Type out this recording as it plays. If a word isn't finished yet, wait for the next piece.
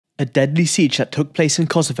A deadly siege that took place in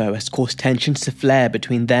Kosovo has caused tensions to flare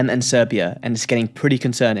between them and Serbia, and it's getting pretty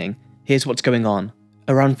concerning. Here's what's going on.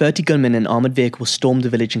 Around 30 gunmen in armoured vehicles stormed the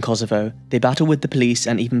village in Kosovo. They battled with the police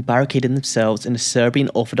and even barricaded themselves in a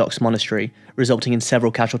Serbian Orthodox monastery, resulting in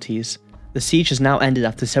several casualties. The siege has now ended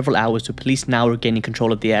after several hours, with police now regaining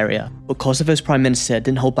control of the area. But Kosovo's Prime Minister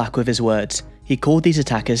didn't hold back with his words. He called these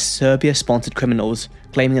attackers Serbia-sponsored criminals,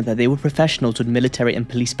 claiming that they were professionals with military and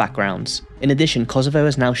police backgrounds. In addition, Kosovo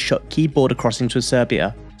has now shut key border crossings with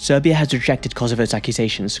Serbia. Serbia has rejected Kosovo's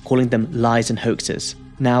accusations, calling them lies and hoaxes.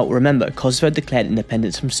 Now, remember, Kosovo declared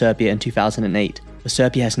independence from Serbia in 2008, but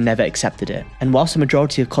Serbia has never accepted it. And whilst the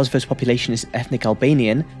majority of Kosovo's population is ethnic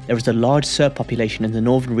Albanian, there is a large Serb population in the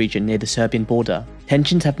northern region near the Serbian border.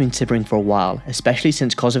 Tensions have been simmering for a while, especially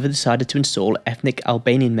since Kosovo decided to install ethnic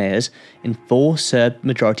Albanian mayors in 4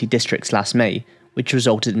 Serb-majority districts last May, which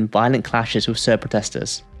resulted in violent clashes with Serb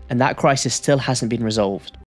protesters. And that crisis still hasn't been resolved.